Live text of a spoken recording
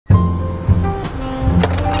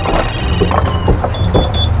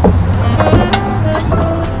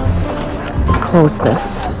close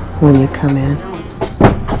this when you come in.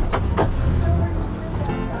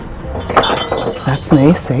 That's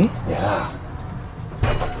nice, eh? Yeah.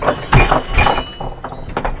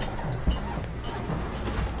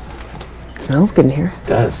 It smells good in here. It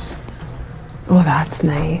does. Oh, that's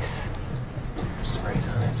nice. Sprays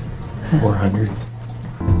on it. 400.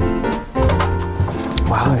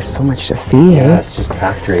 Wow, there's so much to see, Yeah, eh? it's just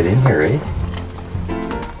packed right in here, right?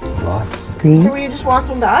 Lots. Green. So were you just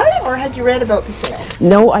walking by, or had you read about the sale?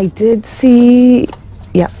 No, I did see,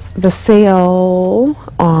 yeah, the sale.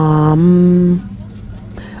 Are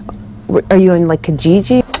you in like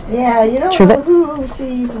Kijiji? Yeah, you don't Trivet? know who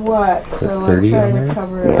sees what, so 30 I'm on trying there? to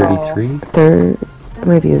cover it all. 33? There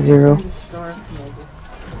might be a 0.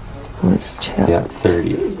 Let's check. Yeah,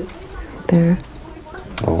 30. There.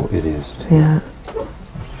 Oh, it is. Yeah.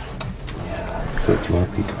 Yeah. So do you want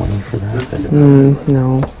to pay 20 for that? I don't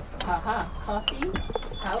know. No. Coffee?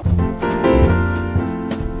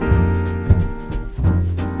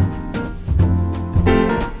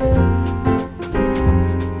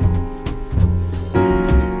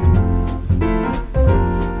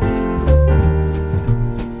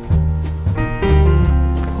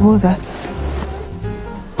 Oh, that's.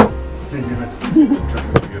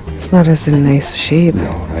 It's not as in nice shape.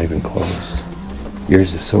 No, not even close.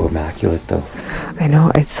 Yours is so immaculate, though. I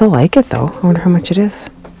know. I still like it though. I wonder how much it is.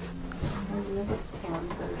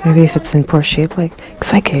 Maybe if it's in poor shape, like,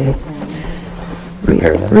 because I can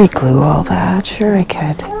Repair that. re-glue all that. Sure, I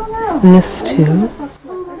could. And this too.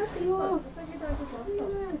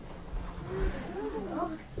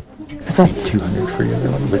 Because that's 200 for your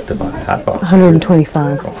other one with the hat box.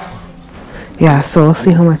 125. Yeah, so we'll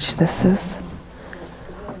see how much this is.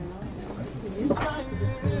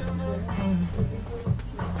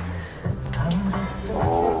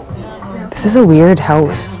 This is a weird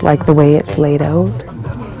house, like the way it's laid out.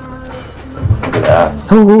 Look at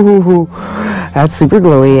that. Ooh, that's super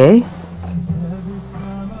glowy, eh?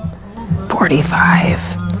 45.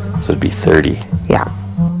 So it'd be 30. Yeah.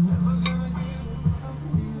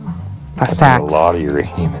 Plus A tax. lot of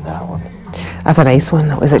uranium in that one. That's a nice one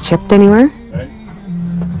though. Is it chipped anywhere?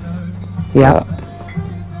 Yeah.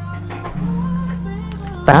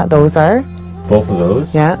 Those are? Both of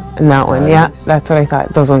those? Yeah. And that one. Yeah. That's what I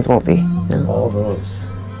thought. Those ones won't be. Yeah. All those.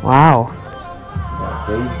 Wow.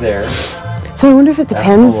 Vase there. So I wonder if it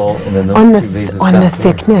depends and then those on two vases the back there.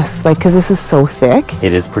 thickness, like, because this is so thick.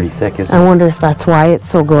 It is pretty thick, isn't I it? wonder if that's why it's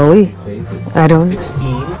so glowy. Vases. I don't- 16.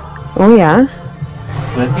 Oh yeah.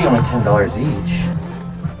 So that'd be only $10 each.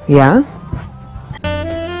 Yeah.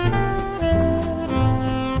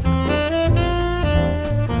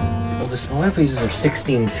 Well, the smaller vases are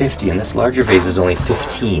 $16.50, and this larger vase is only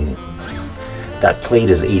 $15. That plate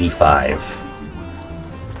is $85.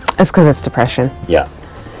 That's because it's depression. Yeah.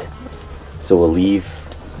 So we'll leave.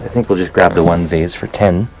 I think we'll just grab the one vase for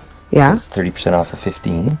 10. Yeah. It's 30% off of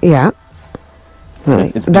 15. Yeah. Really.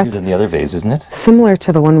 It's bigger That's than the other vase, isn't it? similar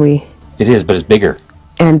to the one we. It is, but it's bigger.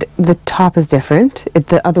 And the top is different.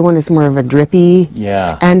 The other one is more of a drippy,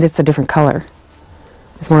 Yeah. and it's a different color.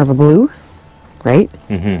 It's more of a blue, right?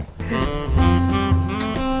 Mm-hmm.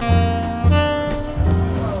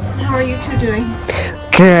 How are you two doing?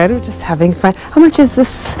 Good. We're just having fun. How much is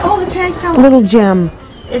this Oh, the tag fell. little gem?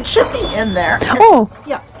 It should be in there. Oh.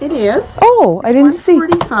 Yeah, it is. Oh, I didn't see.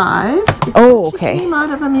 145. Oh, It okay. came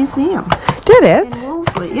out of a museum Did in it?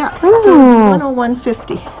 Wolseley. Yeah. Oh. So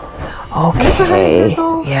 101.50. Okay. It's 100 years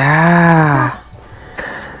old. Yeah.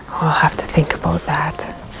 We'll have to think about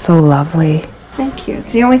that. So lovely. Thank you.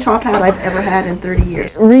 It's the only top hat I've ever had in 30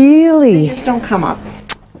 years. They Really? just don't come up.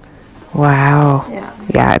 Wow. Yeah.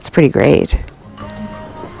 Yeah, it's pretty great.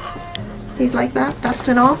 You'd like that, dust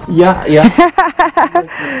and all? Yeah, yeah.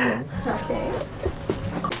 Okay.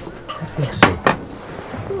 I think so.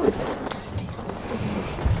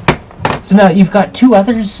 So now you've got two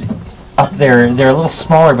others up there. They're a little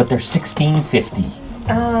smaller, but they're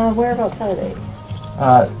 $16.50. Whereabouts are they?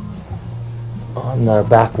 On the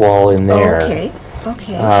back wall in there. Okay.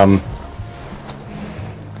 Okay.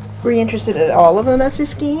 Were you interested in all of them at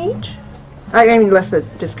 15 each? I mean, less the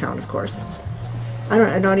discount, of course. I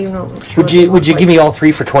don't even know. Sure Would you give me all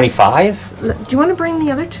three for 25? Do you want to bring the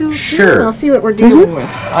other two? Sure. And I'll see what we're dealing with.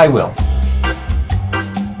 I will.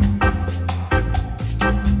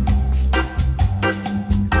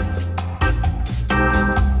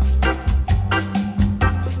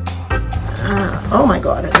 Oh my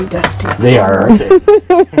God, are they dusty? They are, aren't they?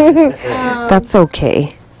 That's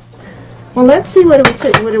okay. Well, let's see what it would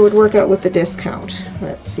fit, what it would work out with the discount.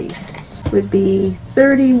 Let's see. Would be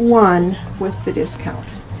 31 with the discount.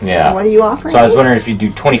 Yeah. What are you offering? So I was me? wondering if you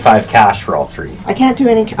do 25 cash for all three. I can't do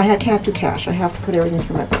any. I can't do cash. I have to put everything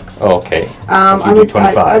through my books. Oh, okay. I do would.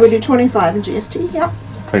 25. I would do 25 in GST. Yeah.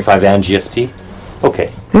 25 and GST?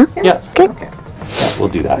 Okay. Yeah. Okay. Yeah, we'll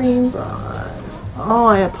do that. Green vase. Oh,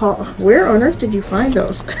 I apologize. Where on earth did you find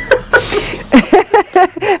those? That's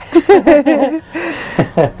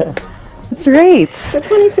right. So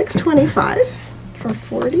 26.25 for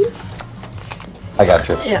 40. I got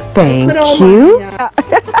you. Yeah. Thank Put all you. my,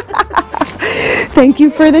 Thank you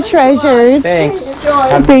for the treasures. Thanks.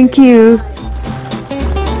 enjoy. Thank you.